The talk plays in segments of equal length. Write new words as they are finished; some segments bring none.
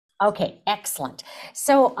Okay, excellent.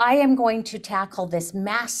 So I am going to tackle this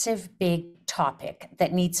massive, big topic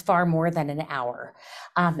that needs far more than an hour,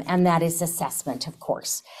 and that is assessment, of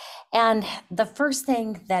course. And the first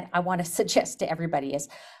thing that I want to suggest to everybody is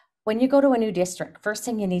when you go to a new district, first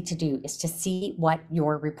thing you need to do is to see what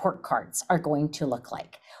your report cards are going to look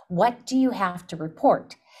like. What do you have to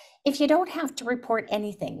report? If you don't have to report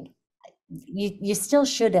anything, you still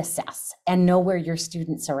should assess and know where your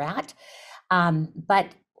students are at. But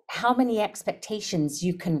how many expectations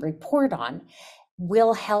you can report on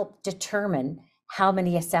will help determine how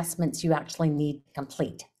many assessments you actually need to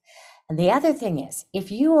complete. And the other thing is,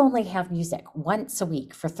 if you only have music once a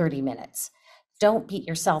week for 30 minutes, don't beat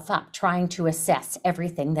yourself up trying to assess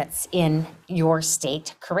everything that's in your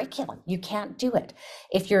state curriculum. You can't do it.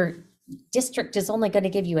 If your district is only going to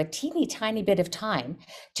give you a teeny tiny bit of time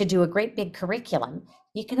to do a great big curriculum,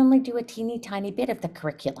 you can only do a teeny tiny bit of the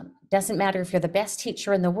curriculum. Doesn't matter if you're the best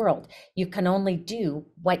teacher in the world, you can only do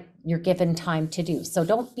what you're given time to do. So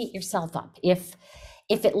don't beat yourself up if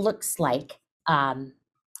it looks like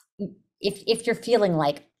if you're feeling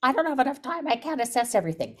like I don't have enough time, I can't assess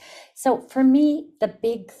everything. So for me, the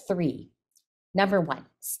big three: number one,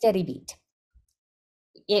 steady beat.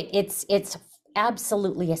 It's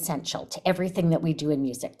absolutely essential to everything that we do in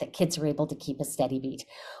music that kids are able to keep a steady beat,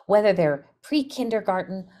 whether they're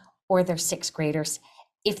pre-kindergarten or they're sixth graders.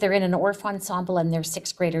 If they're in an orph ensemble and they're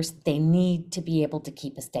sixth graders, they need to be able to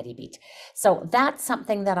keep a steady beat. So that's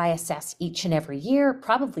something that I assess each and every year,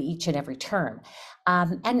 probably each and every term.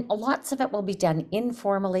 And lots of it will be done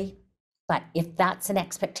informally, but if that's an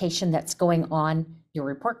expectation that's going on your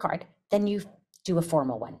report card, then you do a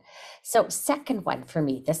formal one. So second one for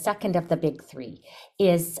me, the second of the big three,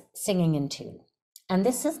 is singing in tune. And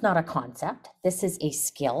this is not a concept, this is a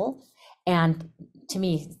skill. And to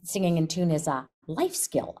me, singing in tune is a life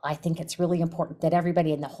skill. I think it's really important that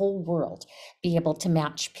everybody in the whole world be able to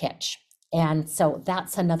match pitch. And so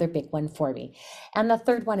that's another big one for me. And the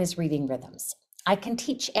third one is reading rhythms. I can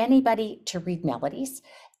teach anybody to read melodies.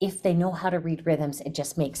 If they know how to read rhythms, it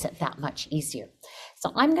just makes it that much easier.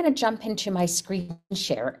 So I'm going to jump into my screen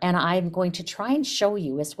share, and I'm going to try and show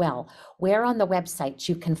you as well where on the website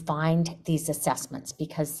you can find these assessments,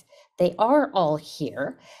 because they are all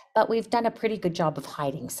here, but we've done a pretty good job of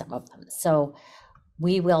hiding some of them. So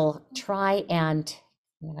we will try and,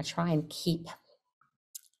 I'm going to try and keep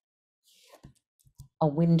a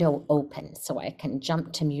window open so I can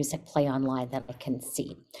jump to Musicplay Online that I can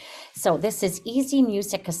see. So this is easy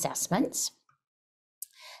music assessments.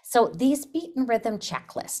 So these beat and rhythm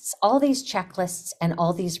checklists, all these checklists and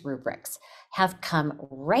all these rubrics have come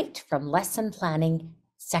right from lesson planning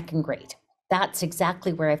second grade. That's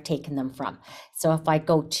exactly where I've taken them from. So if I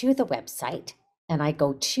go to the website and I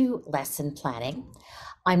go to lesson planning,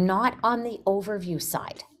 I'm not on the overview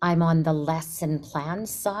side. I'm on the lesson plan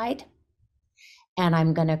side. And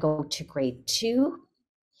I'm going to go to grade 2.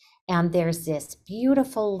 And there's this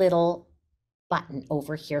beautiful little button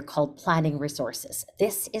over here called Planning Resources.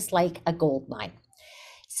 This is like a gold mine.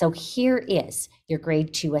 So here is your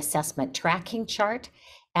grade 2 assessment tracking chart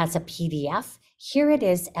as a PDF. Here it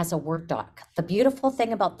is as a Word doc. The beautiful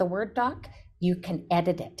thing about the Word doc, you can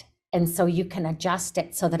edit it. And so you can adjust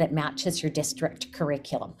it so that it matches your district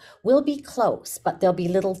curriculum. We'll be close, but there'll be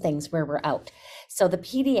little things where we're out. So the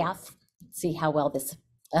PDF, see how well this,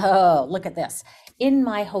 oh, look at this. In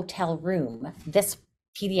my hotel room, this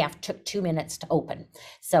PDF took 2 minutes to open.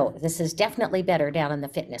 So this is definitely better down in the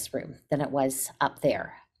fitness room than it was up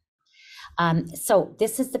there. So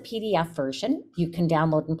this is the PDF version. You can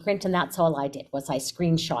download and print, and that's all I did was I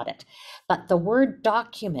screenshot it. But the Word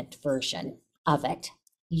document version of it,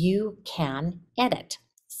 you can edit.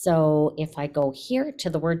 So if I go here to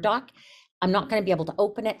the Word doc, I'm not going to be able to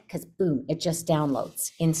open it because boom, it just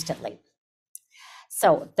downloads instantly.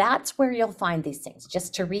 So that's where you'll find these things.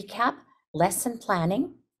 Just to recap, lesson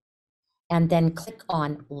planning, and then click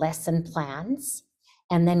on lesson plans,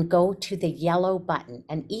 and then go to the yellow button.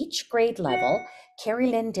 And each grade level, Carrie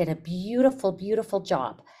Lynn did a beautiful, beautiful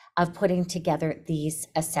job of putting together these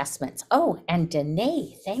assessments. Oh, and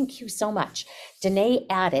Danae, thank you so much. Danae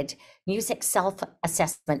added music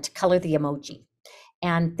self-assessment, color the emoji.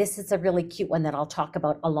 And this is a really cute one that I'll talk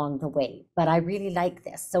about along the way, but I really like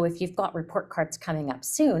this. So if you've got report cards coming up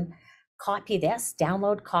soon, copy this,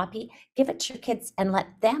 download, copy, give it to your kids and let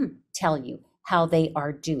them tell you how they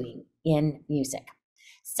are doing in music.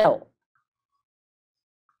 So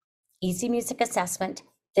easy music assessment.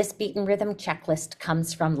 This beat and rhythm checklist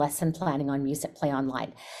comes from lesson planning on Musicplay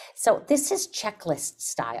Online. So this is checklist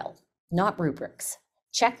style, not rubrics.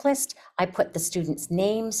 Checklist, I put the students'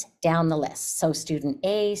 names down the list. So student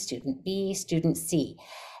A, student B, student C.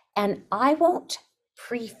 And I won't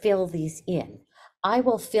pre-fill these in. I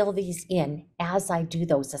will fill these in as I do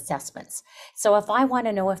those assessments. So if I want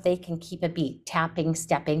to know if they can keep a beat, tapping,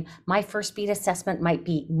 stepping, my first beat assessment might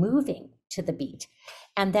be moving to the beat.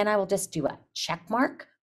 And then I will just do a check mark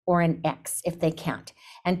or an X if they can't.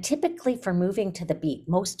 And typically for moving to the beat,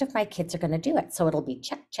 most of my kids are going to do it. So it'll be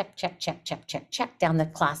check, check, check, check, check, check, check down the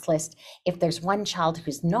class list. If there's one child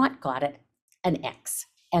who's not got it, an X,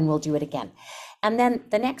 and we'll do it again. And then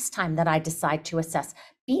the next time that I decide to assess,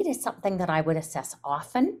 beat is something that I would assess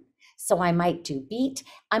often. So I might do beat.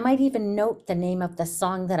 I might even note the name of the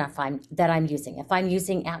song that I'm using. If I'm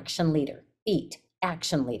using action leader, beat,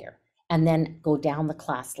 action leader, and then go down the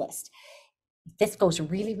class list. This goes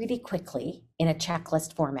really, really quickly in a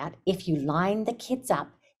checklist format if you line the kids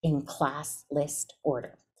up in class list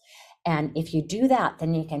order. And if you do that,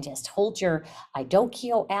 then you can just hold your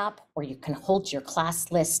Idokio app, or you can hold your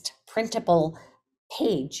class list printable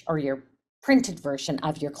page or your printed version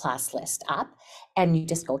of your class list up, and you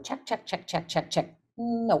just go check, check, check, check, check, check.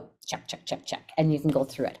 No, check, check, check, check, and you can go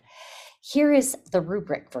through it. Here is the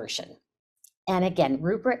rubric version. And again,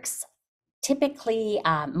 rubrics, typically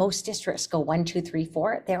most districts go 1, 2, 3,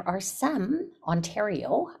 4. There are some,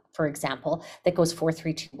 Ontario, for example, that goes 4,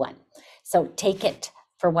 3, 2, 1. So take it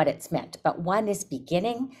for what it's meant. But 1 is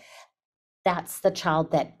beginning. That's the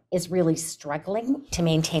child that is really struggling to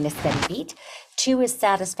maintain a steady beat. 2 is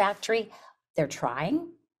satisfactory. They're trying,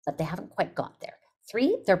 but they haven't quite got there.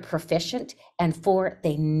 3, they're proficient. And 4,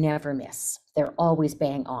 they never miss. They're always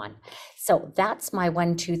bang on. So that's my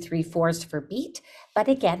 1, 2, 3, 4s for beat. But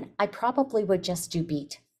again, I probably would just do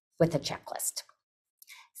beat with a checklist.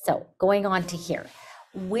 So going on to here,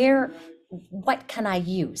 what can I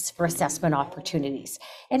use for assessment opportunities?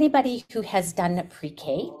 Anybody who has done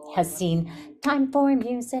pre-K has seen time for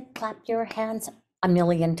music, clap your hands a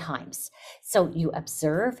million times. So you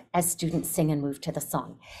observe as students sing and move to the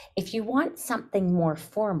song. If you want something more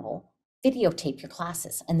formal, videotape your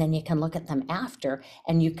classes, and then you can look at them after,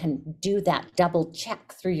 and you can do that double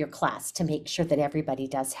check through your class to make sure that everybody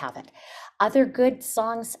does have it. Other good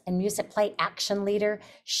songs and Musicplay, Action Leader,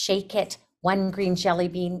 Shake It, One Green Jelly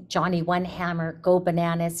Bean, Johnny One Hammer, Go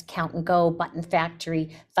Bananas, Count and Go, Button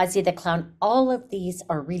Factory, Fuzzy the Clown. All of these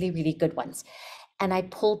are really, really good ones. And I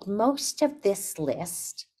pulled most of this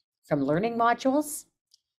list from learning modules,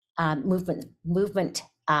 movement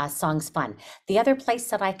songs fun. The other place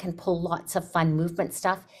that I can pull lots of fun movement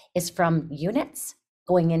stuff is from units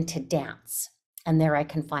going into dance. And there I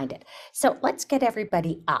can find it. So let's get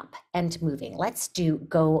everybody up and moving. Let's do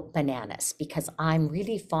Go Bananas, because I'm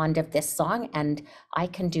really fond of this song and I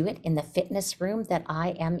can do it in the fitness room that I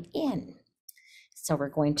am in. So we're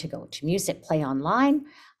going to go to Musicplay Online.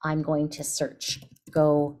 I'm going to search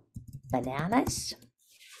Go Bananas,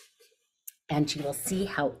 and you will see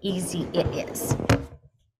how easy it is.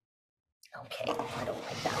 Okay, I don't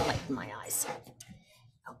like that light in my eyes.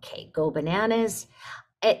 Okay, Go Bananas.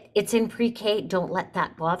 It's in pre-K, don't let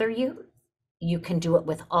that bother you. You can do it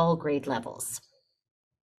with all grade levels.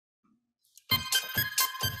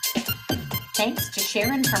 Thanks to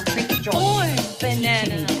Sharon from Creek George. Form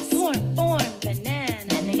banana, form banana.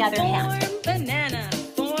 And the other hand. Form banana,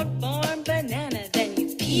 form banana. Then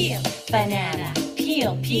you peel banana,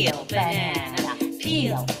 peel banana,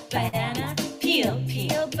 peel banana, peel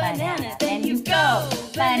banana. Then you go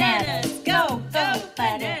bananas, go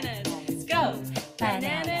bananas, go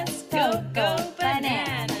bananas, go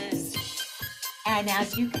bananas. And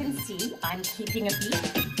as you can see, I'm keeping a beat.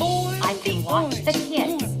 Form I can watch the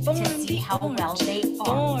kids form to see how well they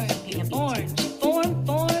are keeping a beat.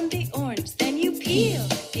 Form the orange. Then you peel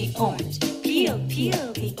the orange, peel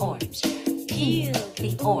the orange, peel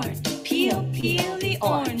the orange, peel the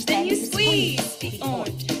orange. Then you squeeze the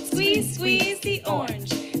orange, squeeze the orange,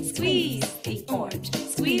 squeeze the orange,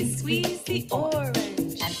 squeeze the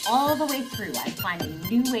orange. And all the way through, I'm finding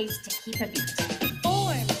new ways to keep a beat.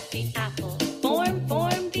 Form the apple, form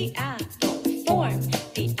the apple, form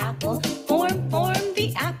the apple, form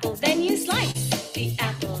the apple. Then you slice the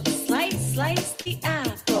apple, slice the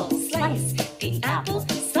apple, slice the apple,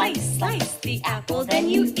 slice the apple. Then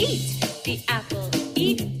you eat the apple,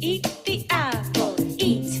 eat the apple,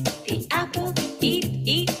 eat the apple,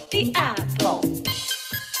 eat the apple.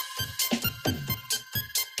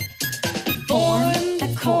 Form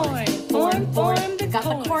the corn, form the Got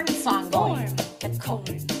corn. the corn song going. Form the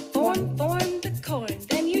corn, form the corn.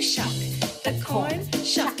 Then you shuck the corn,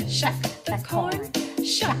 shuck the corn,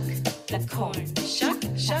 shuck the corn, shuck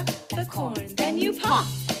the corn. Then you pop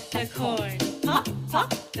the corn, pop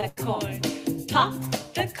the corn, pop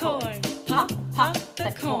the corn, pop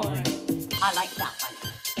the corn. I like that one.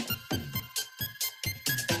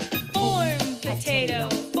 potato,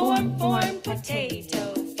 form,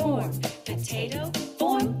 potato, form, potato,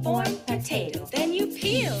 form, potato. Then you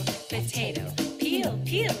peel, potato, peel,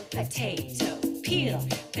 potato, peel,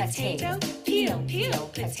 potato, peel,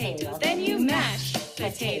 potato. Then you mash,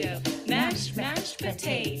 potato, mash,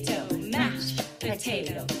 potato, mash,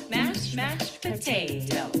 potato, mash,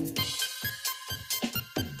 potato.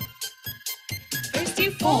 First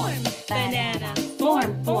you form, banana,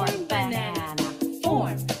 form, banana,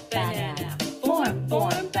 form, banana,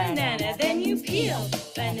 form, banana. Then you peel,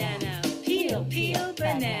 banana, peel,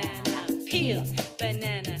 banana, peel,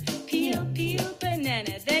 banana, peel,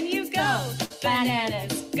 banana. Then you go,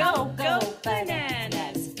 bananas, go,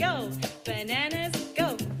 bananas, go, bananas,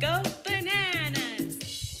 go,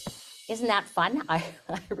 bananas. Isn't that fun? I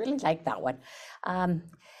really like that one.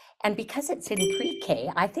 And because it's in pre-K,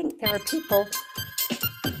 I think there are people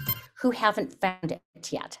who haven't found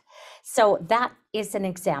it yet. So that is an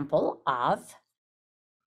example of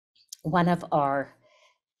one of our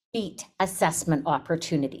beat assessment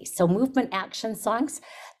opportunities. So movement action songs,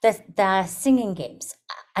 the singing games,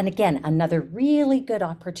 and again, another really good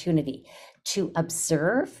opportunity to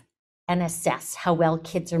observe and assess how well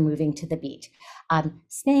kids are moving to the beat.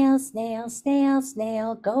 Snail, snail, snail,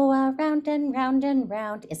 snail, go around and round and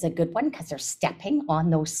round is a good one because they're stepping on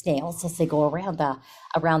those snails as they go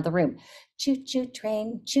around the room. Choo choo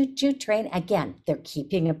train. Again, they're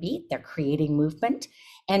keeping a beat, they're creating movement.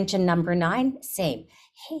 Engine number 9, same.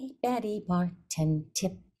 Hey, Betty Martin,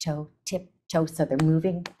 tiptoe, tiptoe. So they're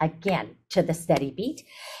moving again to the steady beat.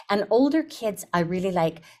 And older kids, I really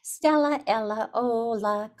like Stella, Ella,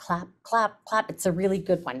 Ola, clap, clap, clap. It's a really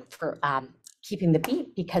good one for keeping the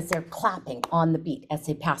beat because they're clapping on the beat as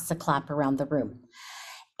they pass the clap around the room.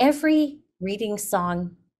 Every reading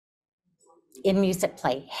song in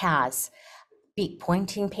Musicplay has beat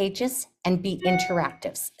pointing pages and beat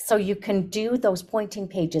interactives. So you can do those pointing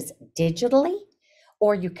pages digitally,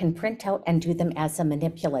 or you can print out and do them as a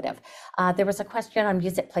manipulative. There was a question on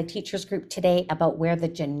Musicplay Teachers Group today about where the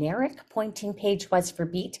generic pointing page was for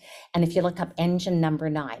beat. And if you look up engine number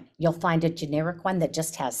 9, you'll find a generic one that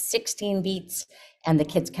just has 16 beats and the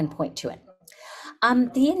kids can point to it.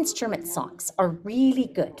 The instrument songs are really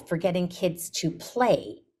good for getting kids to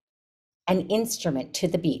play an instrument to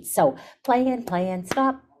the beat. So play and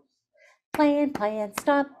stop, play and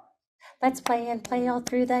stop. Let's play and play all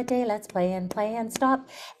through the day. Let's play and stop.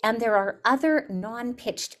 And there are other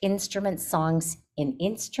non-pitched instrument songs in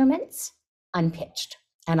instruments, unpitched.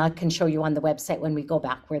 And I can show you on the website when we go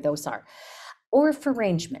back where those are. Or for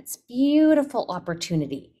arrangements, beautiful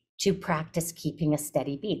opportunity to practice keeping a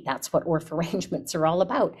steady beat. That's what ORF arrangements are all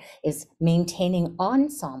about, is maintaining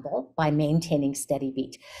ensemble by maintaining steady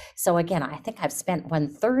beat. So again, I think I've spent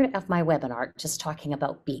 1/3 of my webinar just talking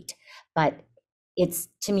about beat, but it's,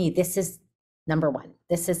 to me, this is number 1.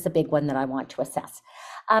 This is the big one that I want to assess.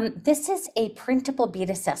 This is a printable beat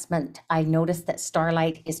assessment. I noticed that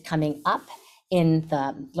Starlight is coming up in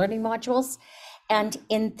the learning modules. And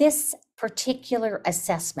in this particular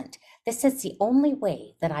assessment, this is the only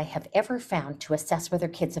way that I have ever found to assess whether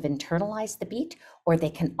kids have internalized the beat or they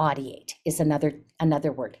can audiate, is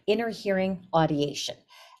another word. Inner hearing, audiation.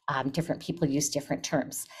 Different people use different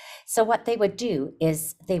terms. So what they would do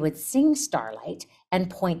is they would sing Starlight and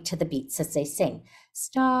point to the beats as they sing.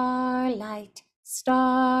 Starlight,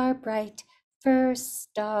 star bright, first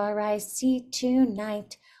star I see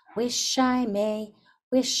tonight. Wish I may,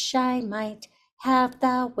 wish I might, have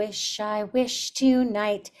the wish I wish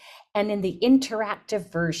tonight. And in the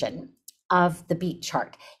interactive version of the beat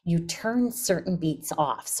chart, you turn certain beats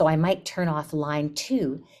off. So I might turn off line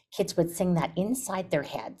 2. Kids would sing that inside their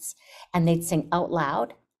heads and they'd sing out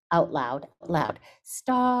loud, out loud, out loud.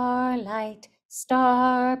 Starlight,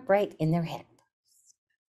 star bright in their head.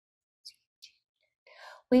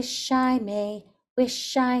 Wish I may,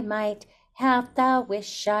 wish I might, have the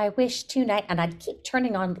wish I wish tonight. And I'd keep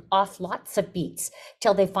turning off lots of beats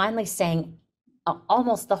till they finally sang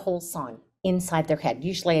almost the whole song inside their head.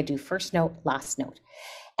 Usually I do first note, last note.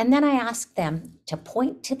 And then I ask them to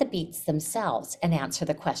point to the beats themselves and answer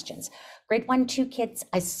the questions. Grade 1, 2 kids,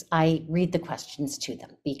 I read the questions to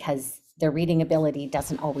them because their reading ability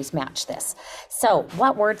doesn't always match this. So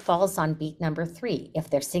what word falls on beat number 3? If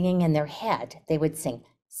they're singing in their head, they would sing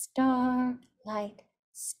starlight,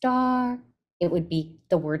 star. It would be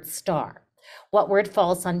the word star. What word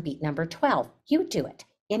falls on beat number 12? You do it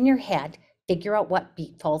in your head. Figure out what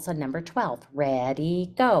beat falls on number 12.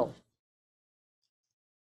 Ready, go.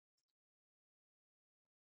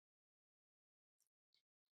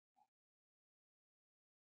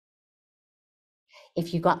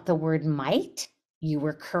 If you got the word might, you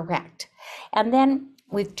were correct. And then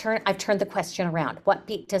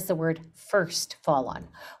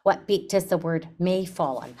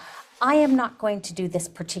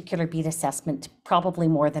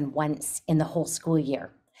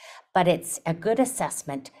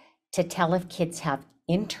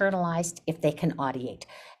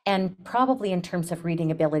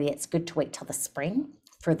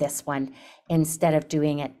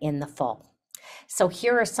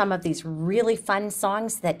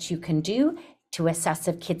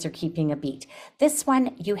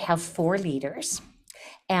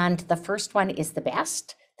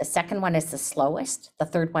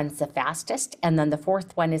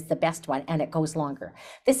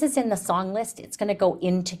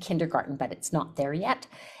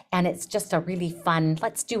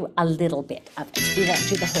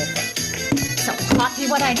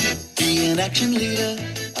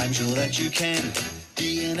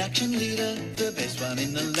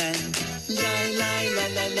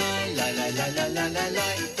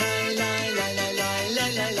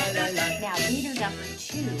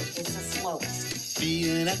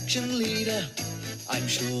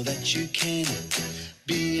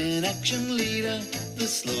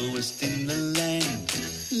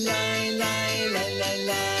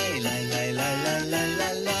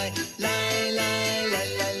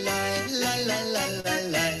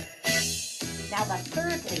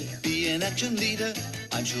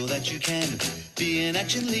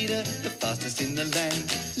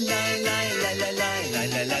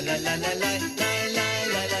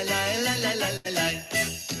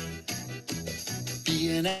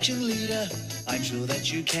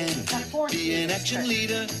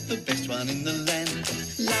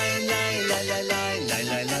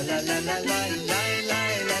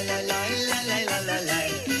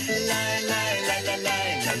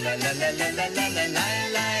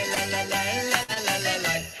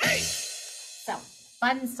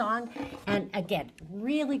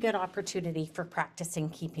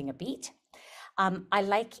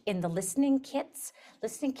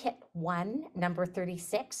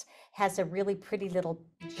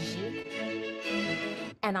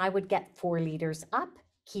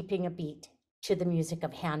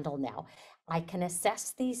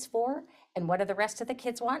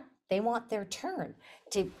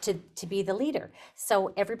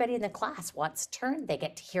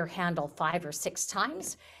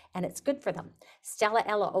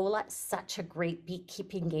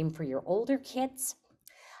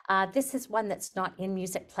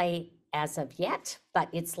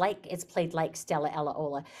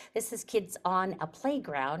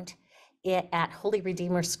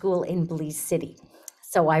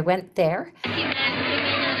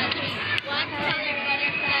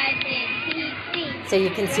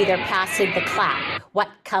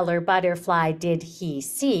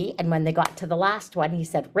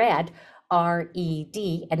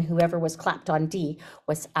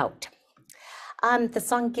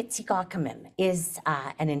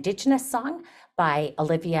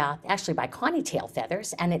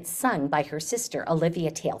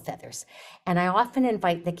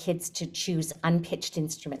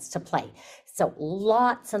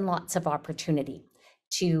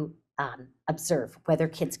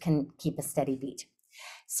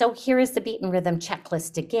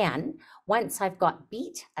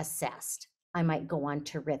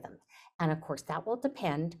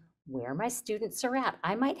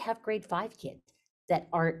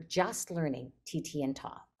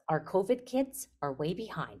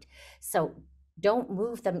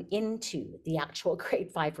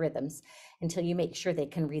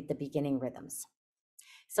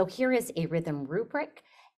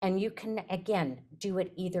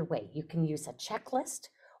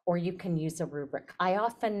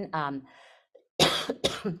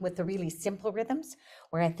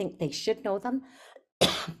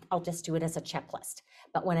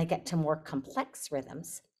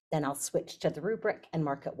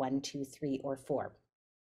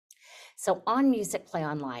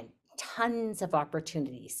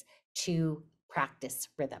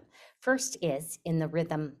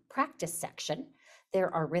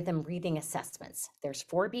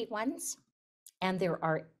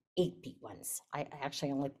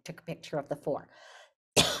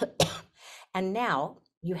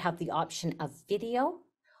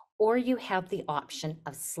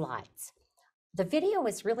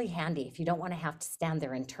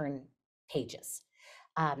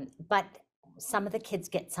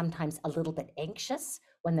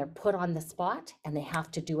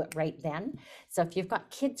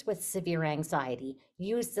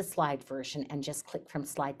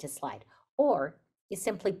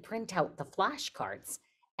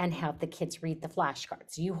and have the kids read the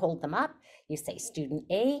flashcards. You hold them up, you say, student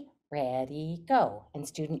A, ready, go. And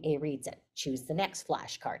student A reads it. Choose the next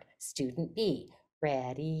flashcard. Student B,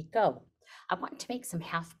 ready, go. I want to make some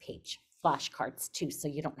half-page flashcards too, so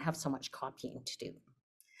you don't have so much copying to do.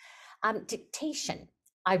 Dictation.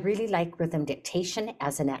 I really like rhythm dictation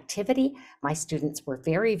as an activity. My students were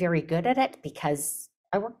very, very good at it because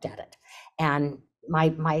I worked at it. And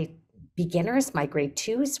my beginners, my grade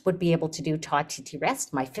 2s would be able to do ta ti ti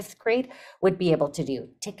rest. My 5th grade would be able to do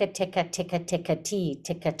ticka ticka ticka ticka ti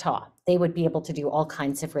ticka ta. They would be able to do all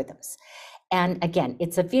kinds of rhythms. And again,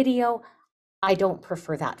 it's a video. I don't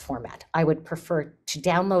prefer that format. I would prefer to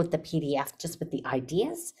download the PDF just with the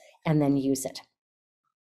ideas and then use it.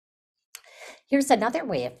 Here's another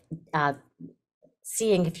way of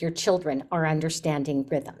seeing if your children are understanding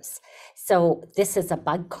rhythms. So this is a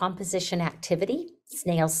bug composition activity.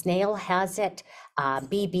 Snail Snail has it,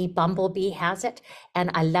 Bee Bumblebee has it, and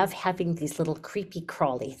I love having these little creepy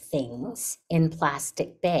crawly things in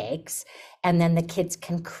plastic bags, and then the kids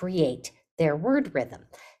can create their word rhythm.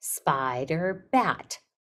 Spider, bat,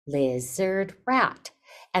 lizard, rat,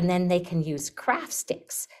 and then they can use craft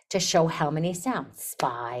sticks to show how many sounds.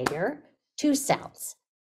 Spider, 2 sounds,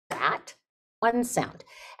 rat, 1 sound.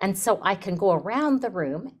 And so I can go around the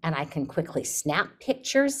room and I can quickly snap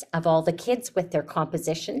pictures of all the kids with their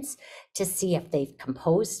compositions to see if they've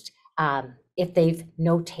composed, if they've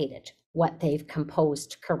notated what they've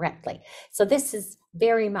composed correctly. So this is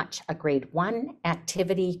very much a grade 1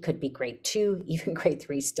 activity, could be grade 2, even grade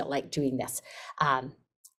 3 still like doing this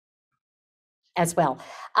as well.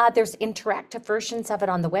 There's interactive versions of it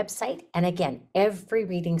on the website. And again, every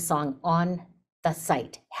reading song on the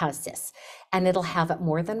site has this, and it'll have it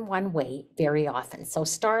more than one way very often. So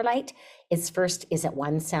Starlight is first, is it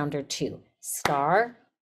 1 sound or 2? Star,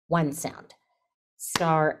 1 sound.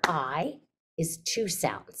 Star I is 2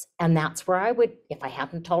 sounds. And that's where I would, if I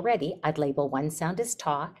hadn't already, I'd label 1 sound as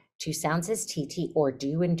ta, 2 sounds as tt, or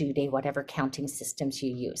do and do day, whatever counting systems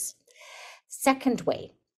you use. Second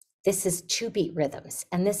way, this is 2-beat rhythms,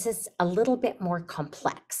 and this is a little bit more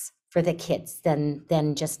complex for the kids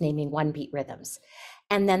than just naming 1-beat rhythms.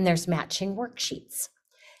 And then there's matching worksheets.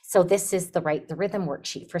 So this is the rhythm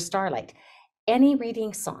worksheet for Starlight. Any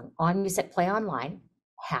reading song on Musicplay Online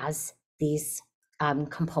has these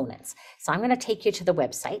components. So I'm going to take you to the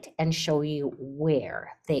website and show you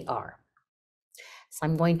where they are. So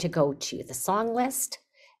I'm going to go to the song list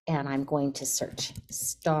and I'm going to search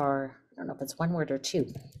I don't know if it's 1 word or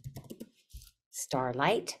 2.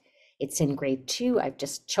 Starlight. It's in grade 2. I've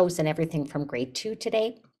just chosen everything from grade 2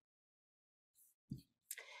 today.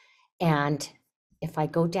 And if I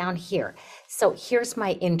go down here, so here's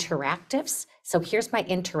my interactives. So here's my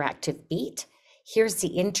interactive beat. Here's the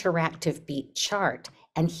interactive beat chart.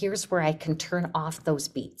 And here's where I can turn off those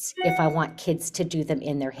beats if I want kids to do them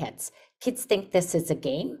in their heads. Kids think this is a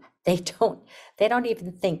game. They don't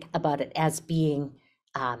even think about it as being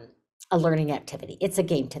a learning activity. It's a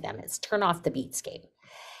game to them. It's turn off the beats game.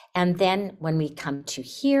 And then when we come to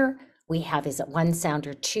here, we have, is it 1 sound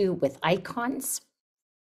or 2 with icons?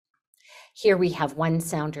 Here we have 1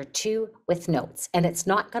 sound or 2 with notes, and it's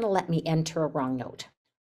not going to let me enter a wrong note.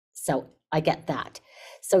 So I get that.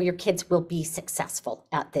 So your kids will be successful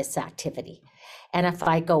at this activity. And if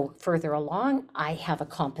I go further along, I have a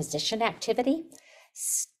composition activity.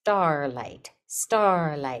 Starlight,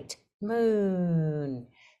 starlight, moon,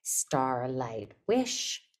 starlight,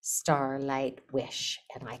 wish, starlight, wish.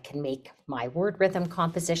 And I can make my word rhythm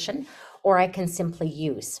composition, or I can simply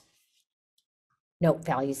use note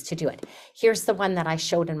values to do it. Here's the one that I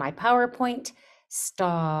showed in my PowerPoint.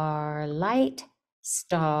 Starlight,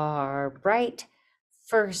 star bright,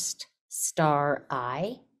 first star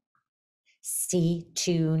I,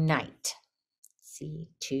 C2 night,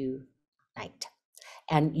 C2 night.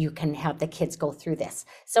 And you can have the kids go through this.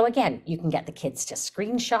 So again, you can get the kids to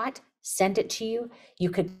screenshot, send it to you. You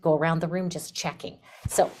could go around the room just checking.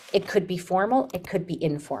 So it could be formal, it could be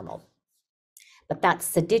informal. But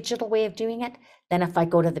that's the digital way of doing it. Then if I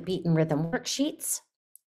go to the beat and rhythm worksheets,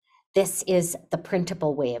 this is the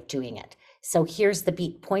printable way of doing it. So here's the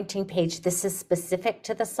beat pointing page. This is specific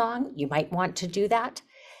to the song. You might want to do that.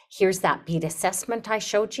 Here's that beat assessment I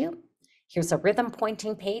showed you. Here's a rhythm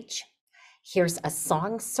pointing page. Here's a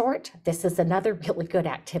song sort. This is another really good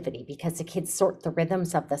activity because the kids sort the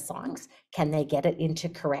rhythms of the songs. Can they get it into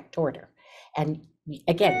correct order? And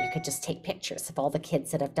again, you could just take pictures of all the kids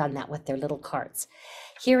that have done that with their little cards.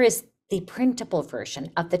 Here is the printable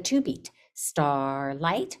version of the 2-beat.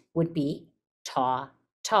 Starlight would be ta,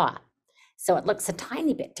 ta. So it looks a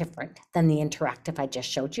tiny bit different than the interactive I just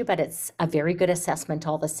showed you, but it's a very good assessment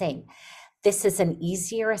all the same. This is an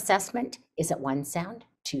easier assessment. Is it one sound,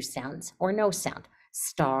 two sounds, or no sound?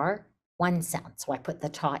 Star, one sound. So I put the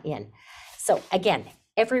ta in. So again,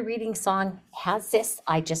 every reading song has this.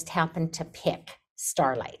 I just happened to pick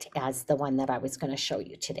Starlight as the one that I was going to show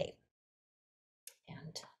you today.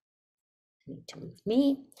 And I need to move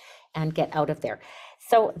me and get out of there.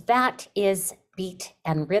 So that is beat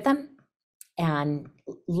and rhythm, and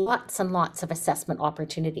lots of assessment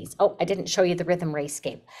opportunities. Oh, I didn't show you the rhythm race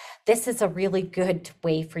game. This is a really good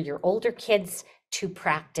way for your older kids to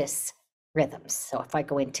practice rhythms. So if I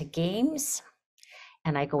go into games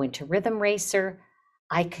and I go into rhythm racer,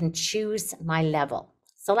 I can choose my level.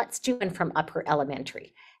 So let's do one from upper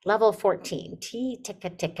elementary. Level 14, T,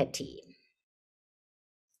 ticka, ticka, T.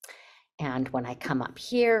 And when I come up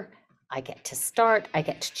here, I get to start. I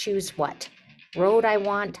get to choose what road I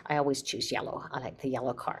want. I always choose yellow. I like the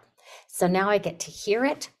yellow car. So now I get to hear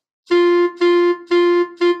it.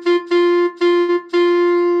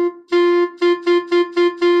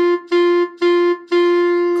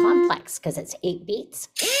 Complex because it's 8 beats.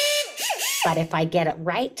 But if I get it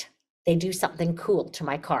right, they do something cool to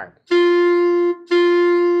my car. And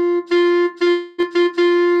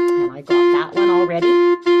I got that one already.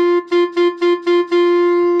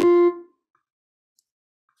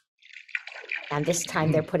 And this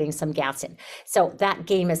time they're putting some gas in. So that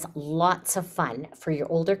game is lots of fun for your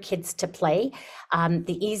older kids to play.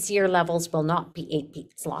 The easier levels will not be 8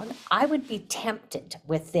 beats long. I would be tempted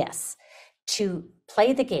with this to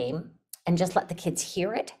play the game and just let the kids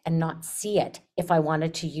hear it and not see it if I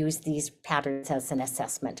wanted to use these patterns as an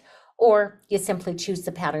assessment. Or you simply choose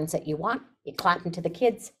the patterns that you want, you clap them to the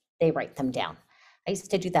kids, they write them down. I used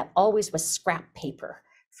to do that always with scrap paper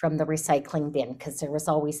from the recycling bin because there was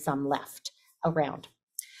always some left around.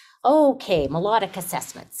 Okay, melodic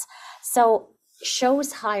assessments. So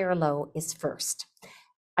shows high or low is first.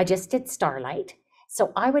 I just did Starlight.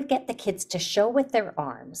 So I would get the kids to show with their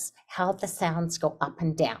arms how the sounds go up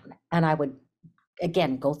and down. And I would,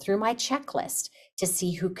 again, go through my checklist to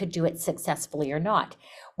see who could do it successfully or not.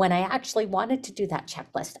 When I actually wanted to do that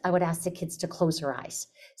checklist, I would ask the kids to close their eyes.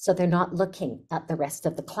 So they're not looking at the rest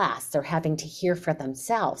of the class. They're having to hear for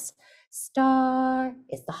themselves. Star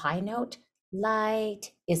is the high note.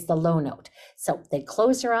 Light is the low note. So they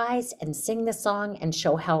close their eyes and sing the song and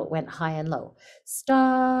show how it went high and low.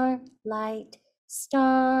 Star, light,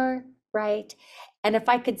 star, right. And if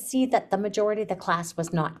I could see that the majority of the class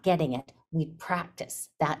was not getting it, we'd practice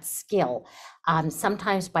that skill.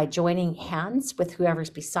 Sometimes by joining hands with whoever's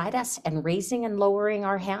beside us and raising and lowering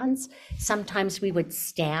our hands. Sometimes we would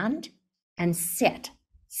stand and sit.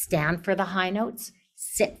 Stand for the high notes,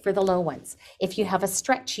 sit for the low ones. If you have a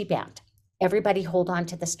stretchy band, everybody hold on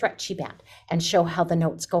to the stretchy band and show how the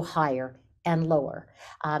notes go higher and lower.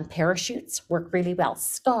 Parachutes work really well.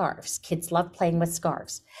 Scarves, kids love playing with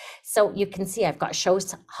scarves. So you can see I've got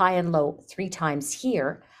shows high and low 3 times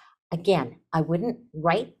here. Again, I wouldn't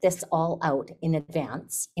write this all out in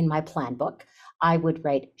advance in my plan book. I would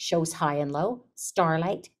write shows high and low,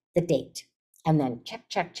 Starlight, the date, and then check,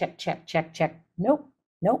 check, check, check, check, check. Nope,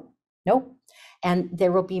 nope, nope. And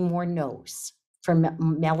there will be more no's for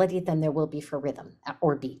melody than there will be for rhythm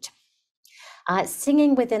or beat.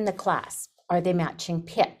 Singing within the class, are they matching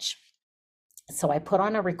pitch? So I put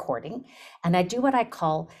on a recording and I do what I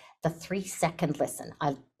call the 3-second listen.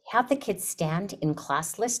 I have the kids stand in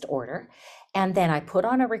class list order and then I put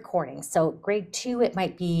on a recording. So grade 2, it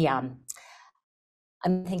might be,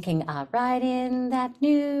 I'm thinking ride in that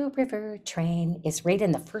new river train is right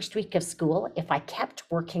in the first week of school. If I kept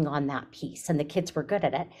working on that piece and the kids were good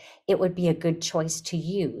at it, it would be a good choice to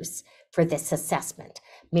use for this assessment.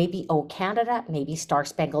 Maybe Oh Canada, maybe Star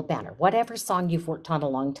Spangled Banner, whatever song you've worked on a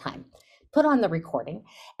long time. Put on the recording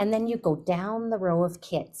and then you go down the row of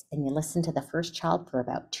kids and you listen to the first child for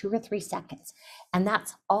about 2 or 3 seconds. And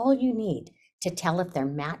that's all you need to tell if they're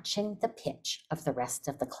matching the pitch of the rest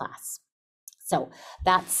of the class. So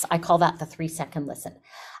I call that the 3-second listen.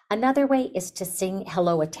 Another way is to sing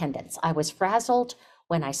hello attendance. I was frazzled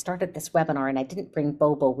when I started this webinar and I didn't bring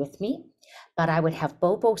Bobo with me, but I would have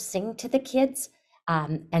Bobo sing to the kids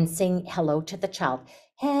and sing hello to the child.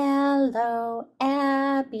 Hello,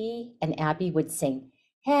 Abby. And Abby would sing,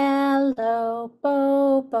 hello,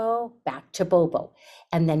 Bobo, back to Bobo.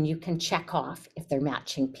 And then you can check off if they're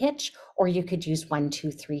matching pitch, or you could use 1,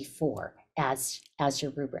 2, 3, 4 as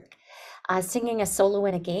your rubric. Singing a solo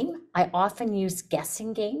in a game, I often use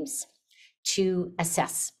guessing games to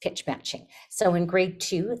assess pitch matching. So in grade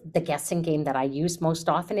 2, the guessing game that I use most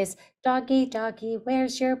often is doggy, doggy,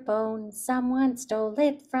 where's your bone? Someone stole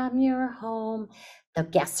it from your home. The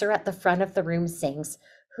guesser at the front of the room sings,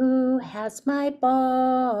 who has my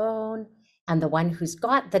bone? And the one who's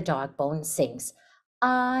got the dog bone sings,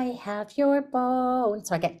 I have your bone.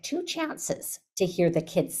 So I get 2 chances to hear the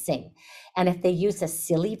kids sing. And if they use a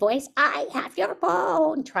silly voice, I have your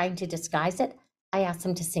bone, trying to disguise it, I ask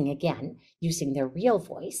them to sing again using their real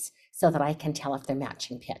voice so that I can tell if they're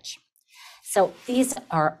matching pitch. So these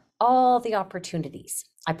are all the opportunities.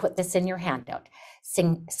 I put this in your handout.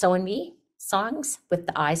 Sing So and Me songs with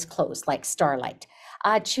the eyes closed, like Starlight.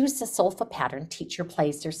 Choose the solfa pattern teacher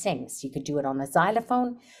plays or sings. You could do it on the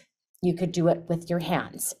xylophone. You could do it with your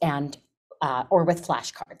hands and or with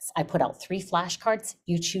flashcards. I put out 3 flashcards.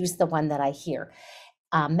 You choose the one that I hear.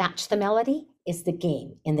 Match the melody is the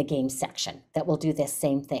game in the game section that will do this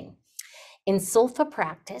same thing. In solfa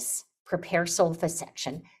practice, prepare solfa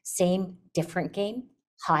section, same different game,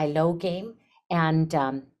 high-low game, and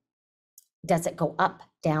does it go up,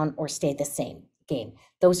 down, or stay the same game?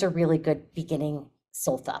 Those are really good beginning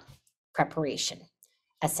solfa preparation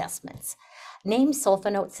assessments. Name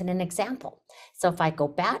solfa notes in an example. So if I go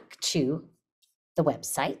back to the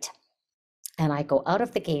website and I go out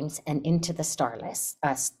of the games and into the song list,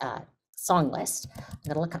 I'm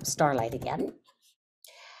going to look up Starlight again.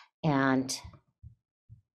 And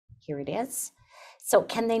here it is. So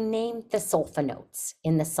can they name the solfa notes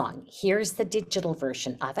in the song? Here's the digital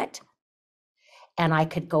version of it. And I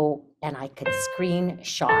could go and I could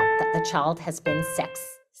screenshot that the child has been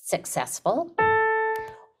successful.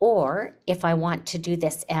 Or if I want to do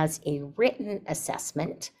this as a written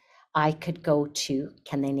assessment, I could go to,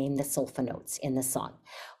 can they name the solfa notes in the song?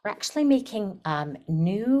 We're actually making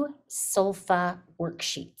new solfa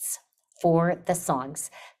worksheets for the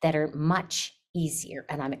songs that are much easier,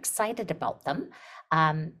 and I'm excited about them.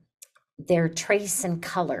 They're trace and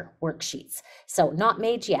color worksheets. So not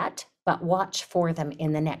made yet, but watch for them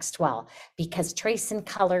in the next while, because trace and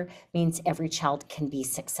color means every child can be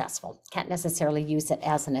successful. Can't necessarily use it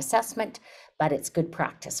as an assessment, but it's good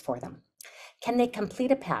practice for them. Can they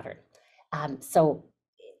complete a pattern? So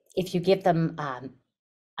if you give them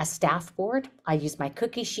a staff board, I use my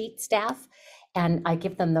cookie sheet staff, and I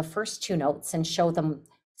give them the first 2 notes and show them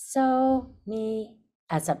so, me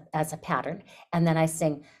as a pattern, and then I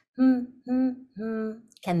sing can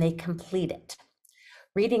they complete it?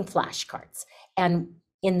 Reading flashcards, and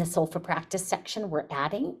in the solfa practice section, we're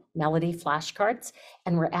adding melody flashcards,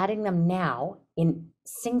 and we're adding them now in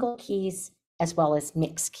single keys as well as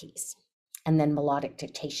mixed keys, and then melodic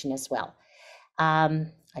dictation as well.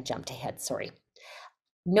 I jumped ahead, sorry.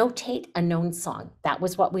 Notate a known song. That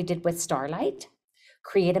was what we did with Starlight.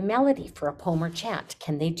 Create a melody for a poem or chant.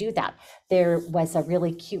 Can they do that? There was a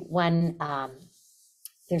really cute one.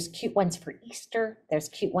 There's cute ones for Easter. There's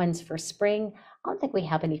cute ones for spring. I don't think we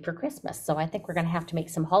have any for Christmas, so I think we're going to have to make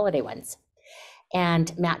some holiday ones.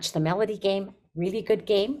 And match the melody game, really good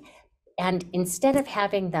game. And instead of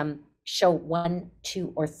having them show 1,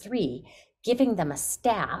 2, or 3, giving them a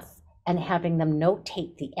staff and having them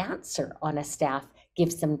notate the answer on a staff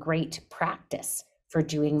gives them great practice for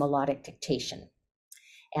doing melodic dictation.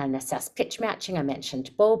 And assess pitch matching. I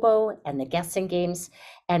mentioned Bobo and the guessing games,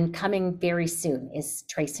 and coming very soon is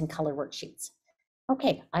trace and color worksheets.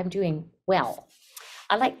 Okay, I'm doing well.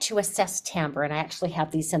 I like to assess timbre, and I actually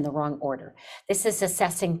have these in the wrong order. This is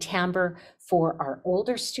assessing timbre for our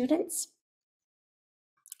older students.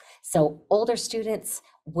 So older students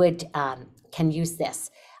would can use this.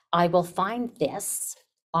 I will find this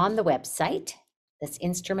on the website, this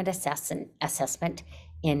instrument assessment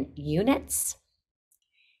in units,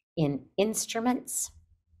 in instruments,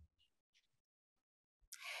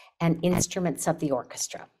 and instruments of the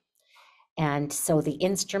orchestra. And so the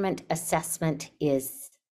instrument assessment is,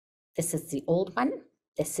 this is the old one,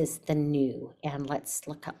 this is the new. And let's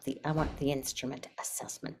look up I want the instrument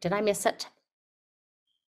assessment. Did I miss it?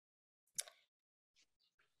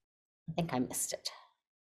 I think I missed it.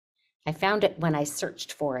 I found it when I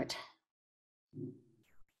searched for it.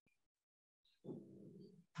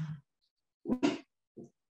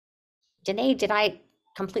 Danae, did I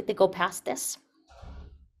completely go past this?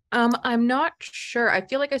 I'm not sure. I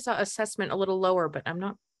feel like I saw assessment a little lower, but I'm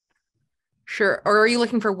not sure. Or are you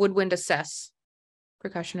looking for woodwind assess?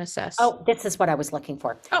 Percussion assess? Oh, this is what I was looking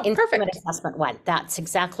for. Oh, Instrument perfect. assessment 1. That's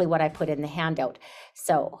exactly what I put in the handout.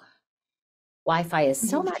 So Wi-Fi is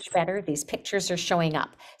so much better. These pictures are showing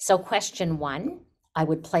up. So question 1, I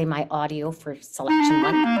would play my audio for selection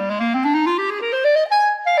 1.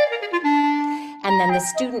 And then the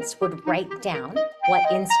students would write down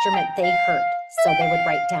what instrument they heard. So they would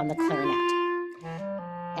write down the clarinet.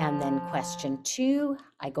 And then question 2,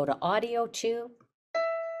 I go to audio 2.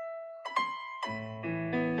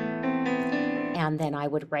 And then I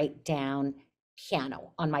would write down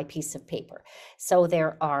piano on my piece of paper. So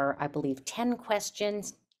there are, I believe, 10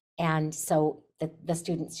 questions. And so the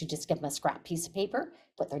students, you just give them a scrap piece of paper,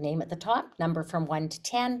 put their name at the top, number from 1 to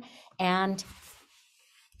 10, and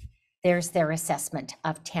there's their assessment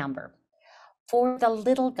of timbre. For the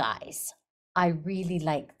little guys, I really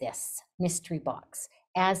like this mystery box.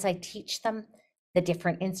 As I teach them the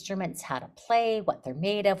different instruments, how to play, what they're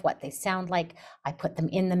made of, what they sound like, I put them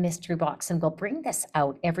in the mystery box, and we'll bring this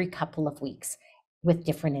out every couple of weeks with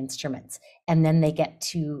different instruments. And then they get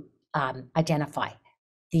to identify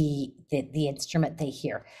the instrument they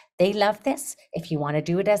hear. They love this. If you want to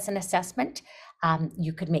do it as an assessment,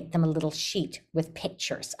 you could make them a little sheet with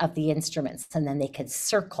pictures of the instruments, and then they could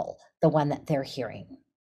circle the one that they're hearing.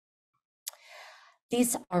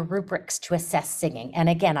 These are rubrics to assess singing. And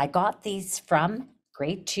again, I got these from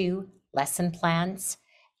grade 2 lesson plans,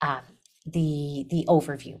 the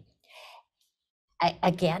overview.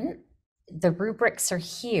 Again, the rubrics are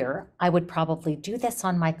here. I would probably do this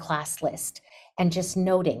on my class list and just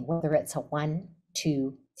noting whether it's a 1,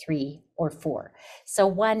 2, 3, or 4. So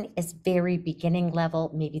 1 is very beginning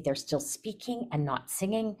level. Maybe they're still speaking and not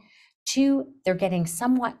singing. 2, they're getting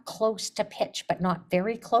somewhat close to pitch, but not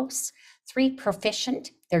very close. 3,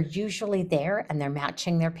 proficient. They're usually there and they're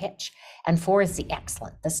matching their pitch. And 4 is the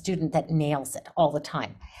excellent, the student that nails it all the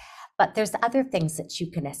time. But there's other things that you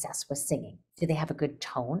can assess with singing. Do they have a good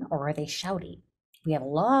tone, or are they shouty? We have a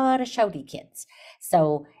lot of shouty kids.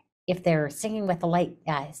 So if they're singing with a light,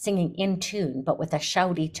 singing in tune, but with a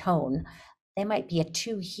shouty tone, they might be a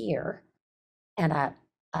 2 here and a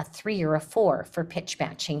 3 or a 4 for pitch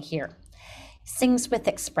matching here. Sings with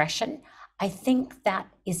expression. I think that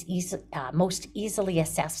is most easily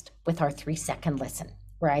assessed with our 3-second listen,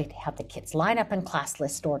 where I have the kids line up in class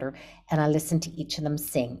list order and I listen to each of them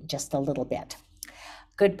sing just a little bit.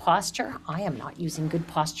 Good posture. I am not using good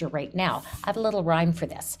posture right now. I have a little rhyme for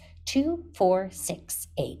this. 2, 4, 6,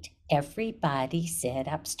 8. Everybody sit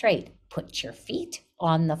up straight. Put your feet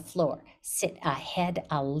on the floor. Sit ahead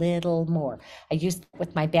a little more. I use it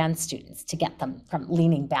with my band students to get them from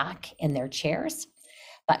leaning back in their chairs.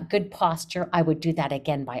 But good posture, I would do that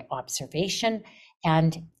again by observation.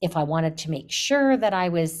 And if I wanted to make sure that I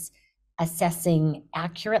was assessing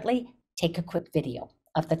accurately, take a quick video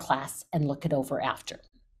of the class and look it over after.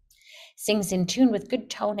 Sings in tune with good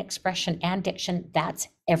tone, expression, and diction. That's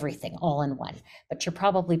everything all in one. But you're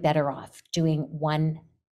probably better off doing one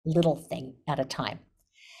little thing at a time.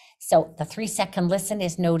 So the 3-second listen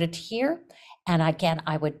is noted here. And again,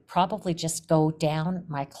 I would probably just go down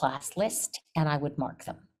my class list and I would mark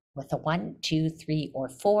them with a 1, 2, 3, or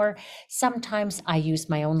 4. Sometimes I use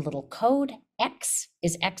my own little code. X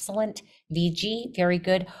is excellent, VG, very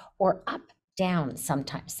good, or up, down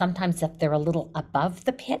sometimes. Sometimes if they're a little above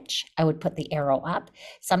the pitch, I would put the arrow up.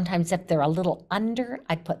 Sometimes if they're a little under,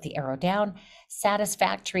 I'd put the arrow down.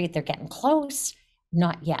 Satisfactory, they're getting close.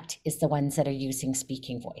 Not yet is the ones that are using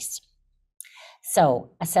speaking voice.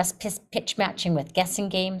 So assess pitch matching with guessing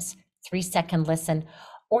games, 3-second listen,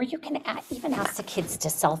 or you can even ask the kids to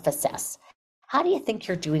self-assess. How do you think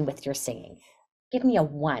you're doing with your singing? Give me a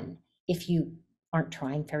 1 if you aren't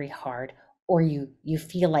trying very hard, or you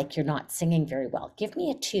feel like you're not singing very well. Give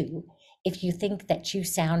me a 2 if you think that you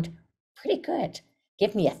sound pretty good.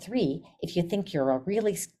 Give me a 3 if you think you're a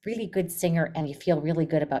really, really good singer and you feel really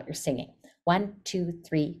good about your singing. 1, 2,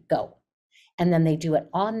 3, go. And then they do it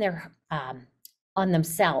on their on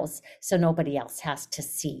themselves, so nobody else has to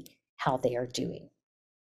see how they are doing.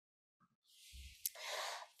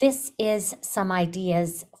 This is some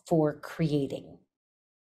ideas for creating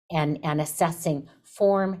and assessing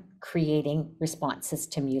form, creating responses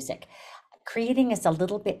to music. Creating is a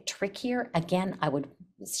little bit trickier. Again, I would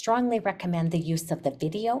strongly recommend the use of the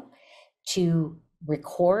video to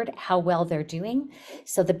record how well they're doing.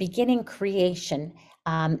 So the beginning creation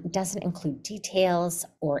doesn't include details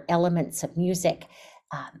or elements of music,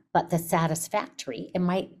 but the satisfactory, it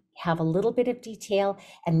might have a little bit of detail,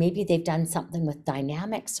 and maybe they've done something with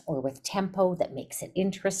dynamics or with tempo that makes it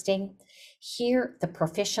interesting. Here, the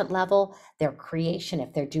proficient level, their creation,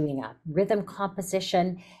 if they're doing a rhythm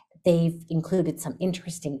composition, they've included some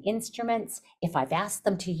interesting instruments. If I've asked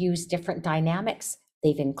them to use different dynamics,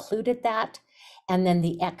 they've included that. And then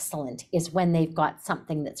the excellent is when they've got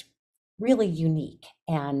something that's really unique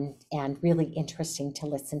and really interesting to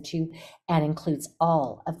listen to, and includes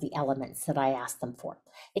all of the elements that I asked them for.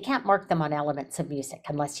 They can't mark them on elements of music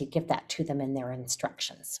unless you give that to them in their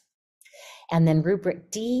instructions. And then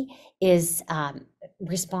rubric D is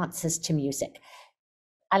responses to music.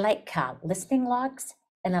 I like listening logs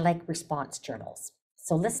and I like response journals.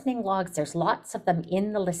 So listening logs, there's lots of them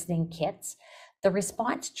in the listening kits, The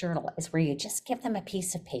response journal is where you just give them a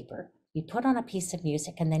piece of paper, you put on a piece of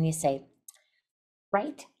music, and then you say,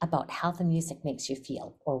 write about how the music makes you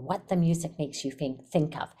feel or what the music makes you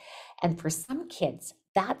think of. And for some kids,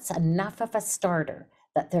 that's enough of a starter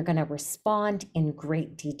that they're going to respond in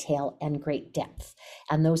great detail and great depth.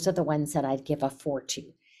 And those are the ones that I'd give a 4 to.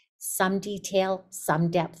 Some detail, some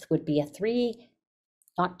depth would be a 3,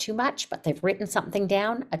 not too much, but they've written something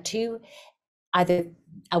down, a 2. Either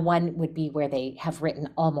a 1 would be where they have written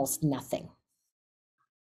almost nothing.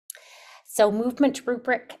 So movement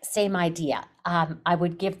rubric, same idea. I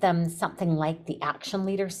would give them something like the Action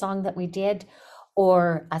Leader song that we did,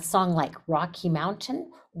 or a song like Rocky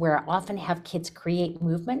Mountain, where I often have kids create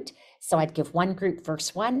movement. So I'd give one group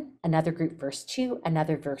verse 1, another group verse 2,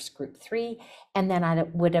 another verse group 3, and then I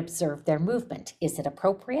would observe their movement. Is it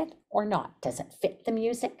appropriate or not? Does it fit the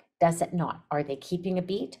music? Does it not? Are they keeping a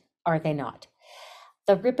beat? Are they not?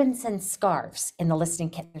 The ribbons and scarves in the listening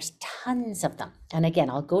kit, there's tons of them. And again,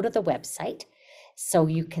 I'll go to the website so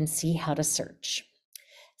you can see how to search.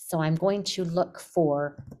 So I'm going to look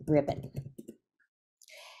for ribbon.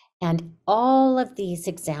 And all of these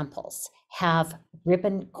examples have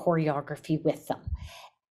ribbon choreography with them.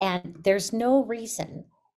 And there's no reason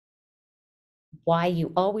why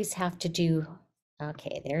you always have to do,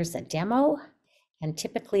 okay, there's a demo. And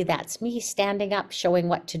typically that's me standing up showing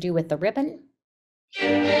what to do with the ribbon.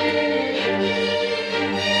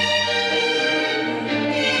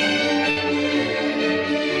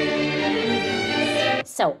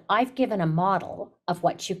 So I've given a model of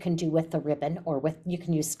what you can do with the ribbon, or you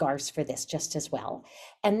can use scarves for this just as well.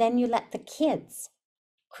 And then you let the kids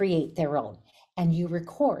create their own and you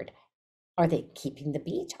record. Are they keeping the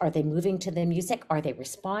beat? Are they moving to the music? Are they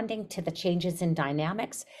responding to the changes in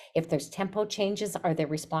dynamics? If there's tempo changes, are they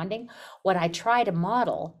responding? What I try to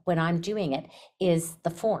model when I'm doing it is the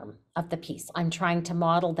form of the piece. I'm trying to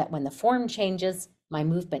model that when the form changes, my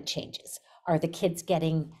movement changes. Are the kids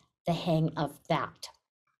getting the hang of that?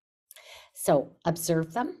 So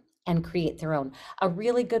observe them and create their own. A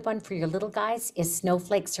really good one for your little guys is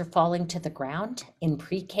Snowflakes Are Falling to the Ground in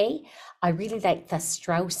pre-K. I really like the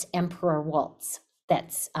Strauss Emperor Waltz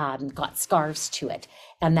that's got scarves to it,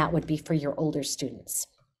 and that would be for your older students.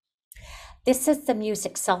 This is the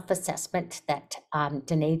music self-assessment that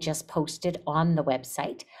Danae just posted on the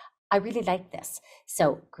website. I really like this.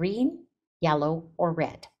 So green, yellow, or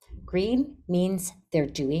red. Green means they're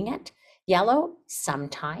doing it. Yellow,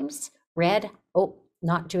 sometimes. Red, oh,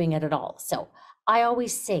 not doing it at all. So I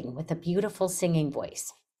always sing with a beautiful singing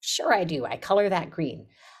voice. Sure I do, I color that green.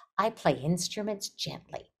 I play instruments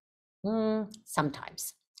gently.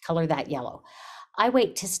 Sometimes, color that yellow. I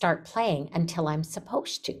wait to start playing until I'm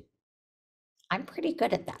supposed to. I'm pretty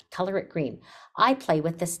good at that, color it green. I play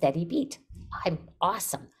with the steady beat. I'm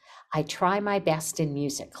awesome. I try my best in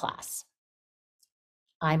music class.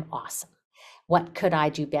 I'm awesome. What could I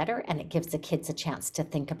do better? And it gives the kids a chance to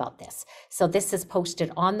think about this. So this is posted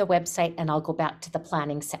on the website, and I'll go back to the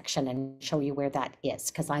planning section and show you where that is,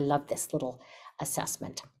 because I love this little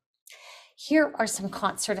assessment. Here are some